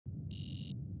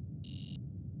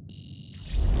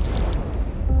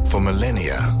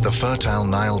millennia, the fertile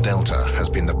Nile Delta has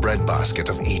been the breadbasket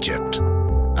of Egypt.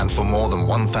 And for more than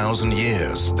 1,000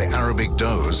 years, the Arabic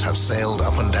doughs have sailed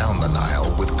up and down the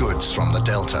Nile with goods from the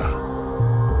Delta.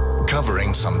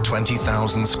 Covering some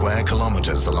 20,000 square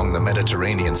kilometers along the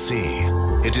Mediterranean Sea,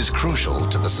 it is crucial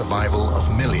to the survival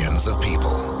of millions of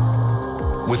people.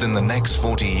 Within the next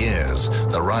 40 years,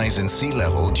 the rise in sea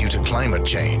level due to climate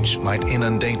change might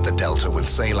inundate the delta with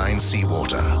saline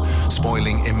seawater,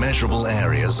 spoiling immeasurable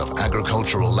areas of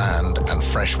agricultural land and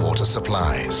freshwater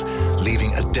supplies,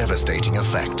 leaving a devastating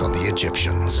effect on the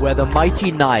Egyptians. Where the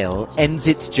mighty Nile ends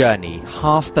its journey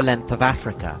half the length of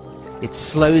Africa, it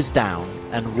slows down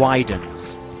and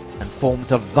widens and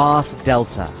forms a vast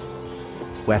delta,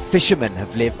 where fishermen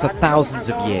have lived for thousands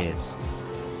of years,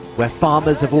 where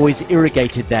farmers have always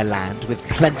irrigated their land with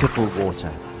plentiful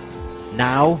water.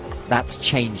 Now that's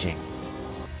changing.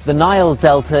 The Nile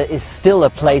Delta is still a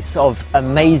place of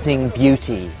amazing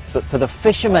beauty, but for the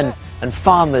fishermen and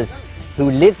farmers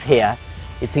who live here,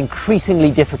 it's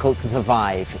increasingly difficult to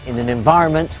survive in an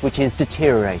environment which is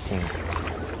deteriorating.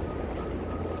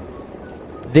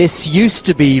 This used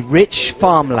to be rich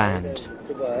farmland.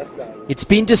 It's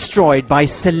been destroyed by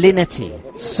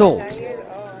salinity, salt.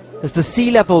 As the sea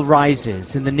level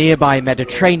rises in the nearby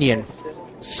Mediterranean,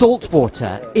 salt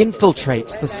water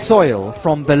infiltrates the soil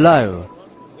from below.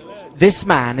 This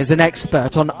man is an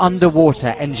expert on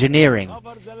underwater engineering.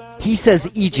 He says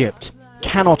Egypt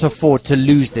cannot afford to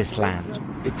lose this land.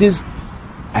 It is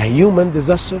a human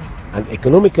disaster, an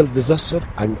economical disaster,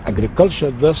 an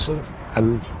agricultural disaster,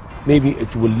 and maybe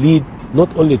it will lead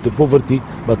not only to poverty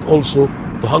but also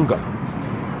to hunger.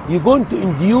 You're going to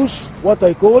induce what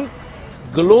I call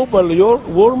global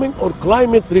warming or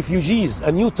climate refugees,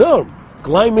 a new term.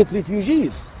 Climate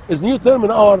refugees is a new term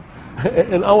in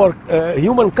our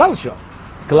human culture.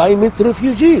 Climate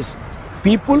refugees.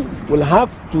 People will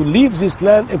have to leave this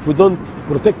land if we don't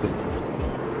protect it.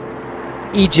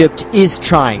 Egypt is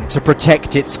trying to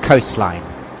protect its coastline.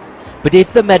 But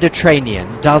if the Mediterranean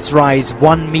does rise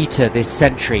 1 meter this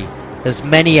century, as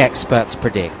many experts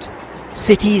predict,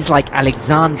 cities like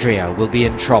Alexandria will be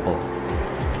in trouble.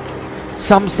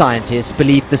 Some scientists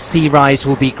believe the sea rise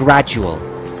will be gradual,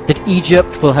 that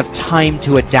Egypt will have time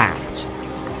to adapt.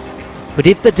 But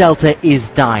if the delta is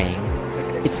dying,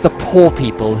 it's the poor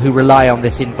people who rely on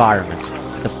this environment,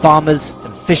 the farmers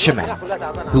and fishermen,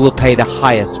 who will pay the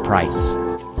highest price.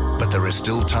 But there is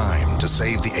still time to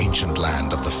save the ancient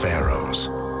land of the pharaohs.